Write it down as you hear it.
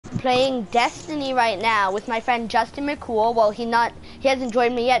playing Destiny right now with my friend Justin McCool. Well, he hasn't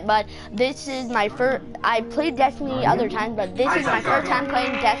joined me yet, but this is my first. I played Destiny other times, but this is my first time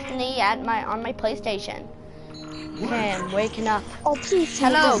playing Destiny on my PlayStation. Okay, I'm waking up. Oh, please.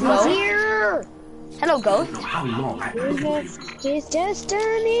 Hello, Ghost. Here. Hello, Ghost. It's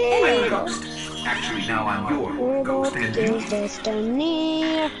Destiny. Actually, now I'm your ghost, and you.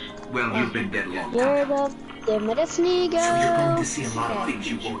 Destiny. Well, you've been dead long. You're the Destiny girl. So you're going to see a lot of things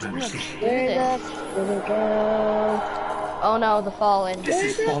you won't understand. You're the little girl. Oh no, the Fallen.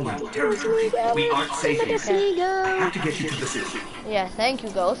 This is fallen territory. We aren't safe here. Destiny I girl. have to get you to the city. Yeah, thank you,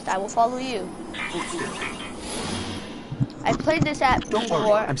 Ghost. I will follow you. I played this at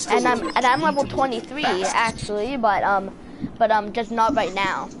before, and I'm level 23 actually, but just not right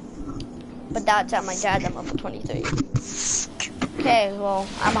now. But that's at my dad's. I'm level 23. Okay, well,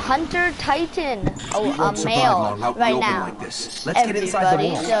 I'm a hunter titan. Oh, I'm male right now.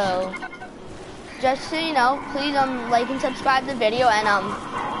 Everybody, so just so you know, please like and subscribe to the video, and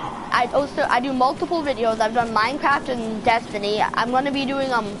I do multiple videos. I've done Minecraft and Destiny. I'm gonna be doing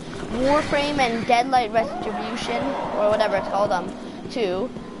Warframe and Deadlight Retribution, or whatever it's called, too,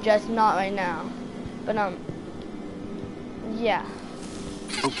 just not right now. But yeah.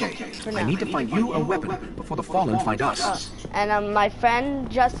 Okay, I need to find you a weapon before the Fallen find us. And my friend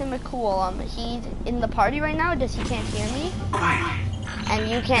Justin McCool, he's in the party right now. He can't hear me, Quiet. and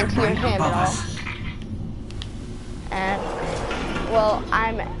you can't hear him at all. And well,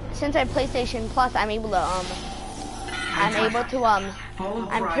 since I have PlayStation Plus, I'm able to I'm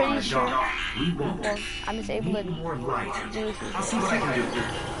pretty sure. Well, I'm just able to do. I'll see what I can do.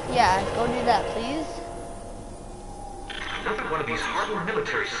 Yeah, go do that, please. Nothing one of these hardened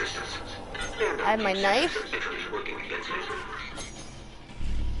military systems. I have my knife.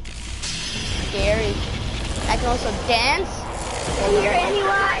 Scary. I can also dance. Hear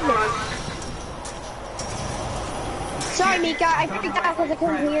anyone? Sorry, Mika. I freaked out because I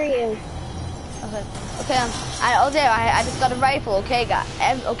couldn't hear you. Okay. I just got a rifle. Okay,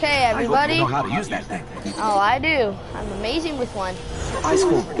 okay, everybody. I hope you know how to use that thing. Oh, I do. I'm amazing with one. Eyes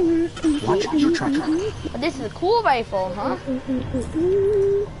forward. Watch your tracker. But this is a cool rifle, huh?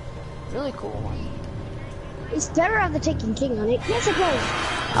 Really cool one. It's better on the Taken King on it. Yes, it was.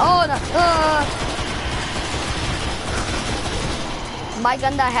 Oh no! My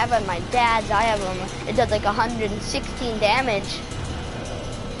gun that I have at my dad's, I have it does like 116 damage.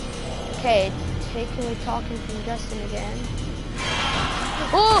 Okay, taking away talking from Justin again.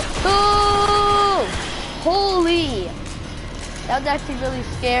 Oh! Holy! That was actually really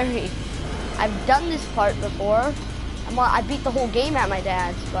scary. I've done this part before. I beat the whole game at my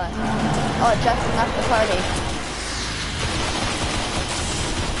dad's, but oh, Justin left the party.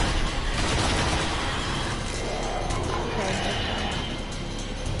 Okay.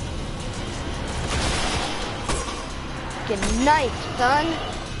 Good night, son.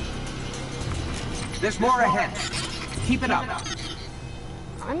 There's more ahead. Keep it up.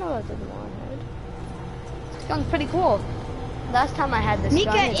 I know there's more ahead. This gun's pretty cool. Last time I had this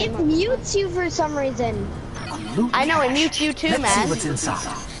Mika, gun, it mutes you for some reason. I know, it mutes you too, man. Let's see what's inside.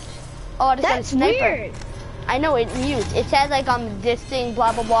 Oh, I just got a That's sniper. weird. I know, it mutes. It says like this thing,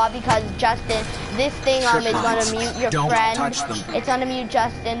 blah blah blah, because Justin, this thing is gonna mute your friend. Touch them. It's gonna mute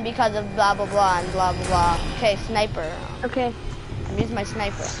Justin because of blah blah blah and blah blah blah. Okay, sniper. Okay. I'm using my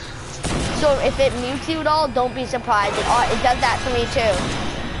sniper. So if it mutes you at all, don't be surprised. It does that to me too.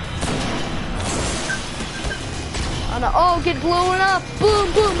 Oh no! Oh, get blowing up! Boom,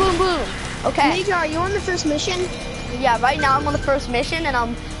 boom, boom, boom. Okay. Mika, are you on the first mission? Yeah, right now I'm on the first mission,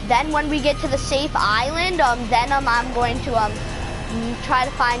 and then when we get to the safe island, then I'm going to try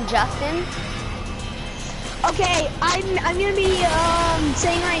to find Justin. Okay, I'm gonna be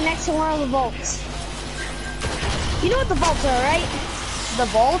sitting right next to one of the vaults. You know what the vaults are, right? The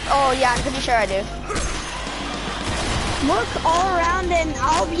vault? Oh yeah, I'm pretty sure I do. Look all around, and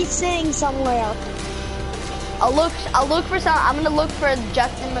I'll be sitting somewhere. I'm gonna look for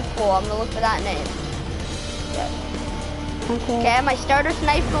Justin McCool. I'm gonna look for that name. Yeah. Okay, I have my starter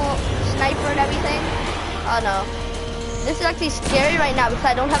sniper and everything. Oh no. This is actually scary right now because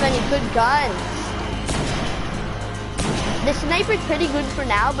I don't have any good guns. The sniper's pretty good for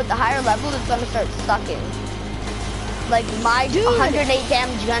now, but the higher level is gonna start sucking. Like my 108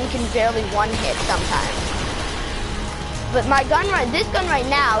 damage gun can barely one hit sometimes. But this gun right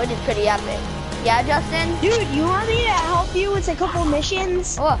now, it is pretty epic. Yeah, Justin? Dude, you want me to help you with a couple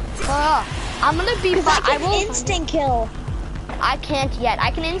missions? I'm gonna be fine. I will instant kill. I can't yet. I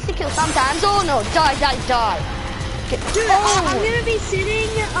can instant kill sometimes. Oh no, die. Dude, I'm gonna be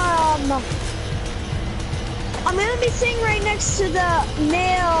sitting, I'm gonna be sitting right next to the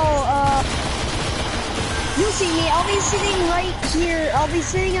male You'll see me. I'll be sitting right here. I'll be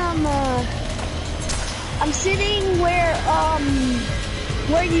sitting on the... I'm sitting where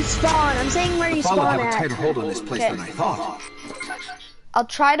you spawn. I'm saying where you spawn have at. a tighter hold on this place than I thought. I'll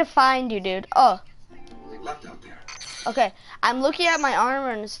try to find you, dude. Oh. Left out there. Okay. I'm looking at my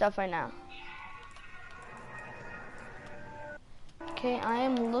armor and stuff right now. Okay, I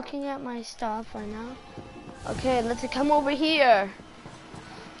am looking at my stuff right now. Okay, let's come over here.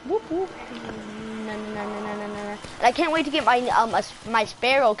 Whoop whoop. No. I can't wait to get my my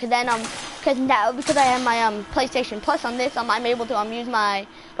Sparrow, cause then because I have my PlayStation Plus on this, I'm able to use my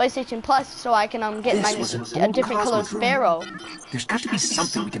PlayStation Plus so I can get my a different colored Sparrow. There's got to be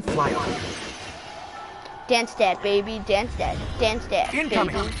something we can fly on. Dance that, baby, dance that,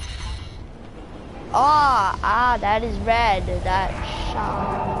 Incoming. baby. Ah, that is red. That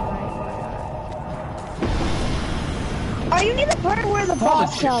shine. Are you near the part where the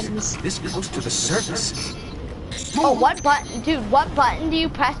boss comes? This close to the surface. Oh, what button, dude? What button do you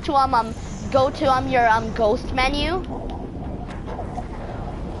press to go to your ghost menu?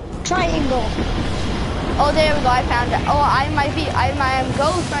 Triangle. Oh, there we go. I found it. Oh, I'm my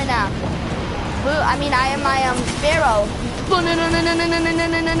ghost right now. I am my Sparrow.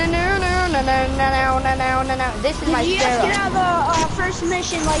 This is my Sparrow. You just get out of the first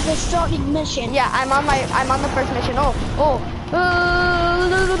mission, like the starting mission. Yeah, I'm on the first mission. So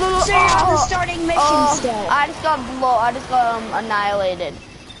you're on the starting mission still. I just got annihilated.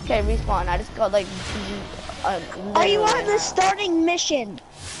 Okay, respawn. I just got like. Are you on the starting mission?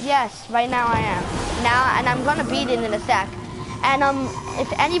 Yes, right now I am. And I'm gonna beat it in a sec. And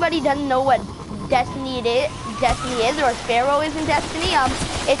if anybody doesn't know what Destiny is, or a Sparrow is in Destiny,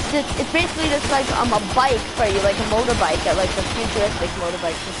 it's basically just like a bike for you, like a motorbike, like a futuristic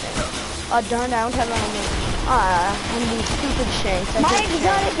motorbike thing. Oh darn, I don't have it on me. I'm these stupid shanks. My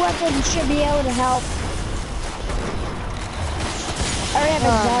exotic weapon should be able to help. I already have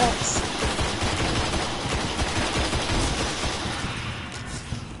exotics.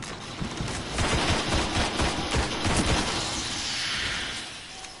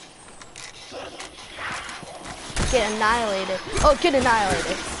 Get annihilated. Oh, get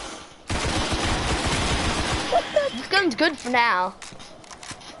annihilated. This gun's good for now.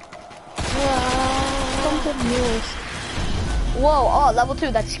 Whoa, oh, level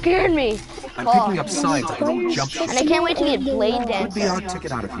 2, that scared me. I'm picking up signs I don't jump. And I can't wait to get Blade Dancer. Could be our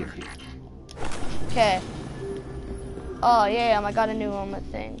ticket out of here. Okay. Oh, yeah, I got a new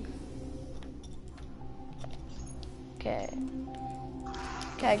thing. Okay.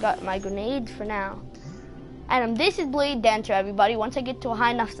 Okay, I got my grenades for now. And this is Blade Dancer, everybody. Once I get to a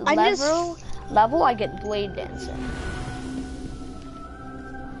high enough level, I get Blade Dancer.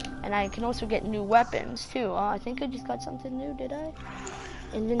 And I can also get new weapons, too. I think I just got something new, did I?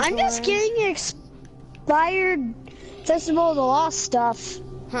 Inventory. I'm just getting expired Festival of the Lost stuff.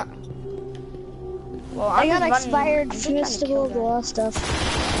 Huh. Well, I got expired Festival of the Lost stuff.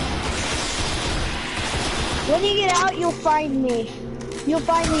 When you get out, you'll find me. You'll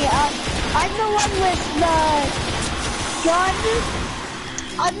find me out. I'm the one with the gun.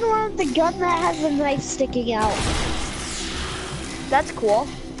 I'm the one with the gun that has the knife sticking out. That's cool.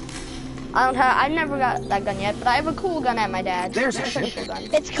 I never got that gun yet, but I have a cool gun at my dad's. There's a ship. Cool gun.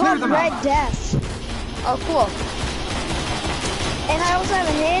 It's called Red Death. Oh, cool. And I also have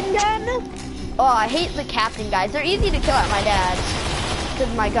a handgun. Oh, I hate the captain guys. They're easy to kill at my dad's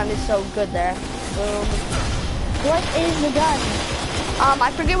because my gun is so good there. Boom. What is the gun?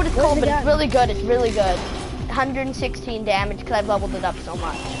 I forget what it's called, but it's really good. It's really good. 116 damage because I've leveled it up so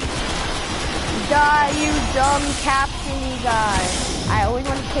much. Die, you dumb captain guy. I always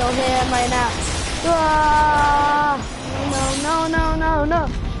want to kill him right now. Ah! No.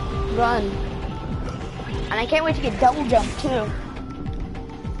 Run. And I can't wait to get double jump too.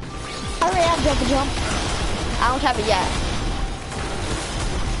 I already have double jump. I don't have it yet.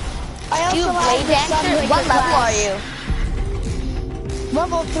 I also You Blade Dancer? What level are you?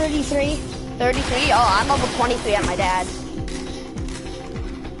 Level 33. 33? Oh, I'm level 23 at my dad's.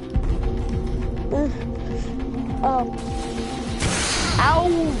 Oh. Ow!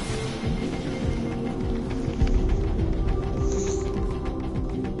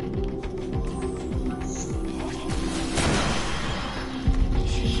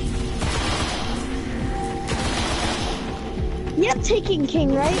 You have Taken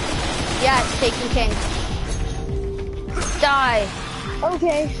King, right? Yeah, it's Taken King. Die.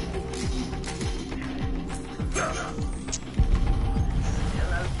 Okay.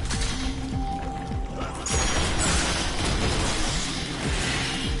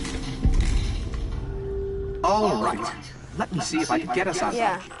 All right. Let me see if I can get us out.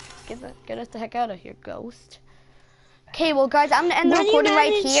 Yeah. Get us the heck out of here, ghost. Okay, well guys, I'm gonna end the When you recording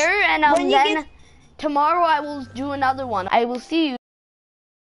right manage- here, and when you then get- tomorrow I will do another one. I will see you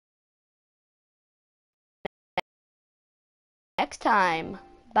next time.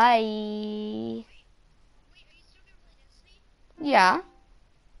 Bye. Yeah.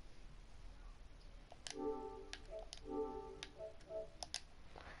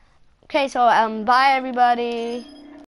 Okay, so bye everybody.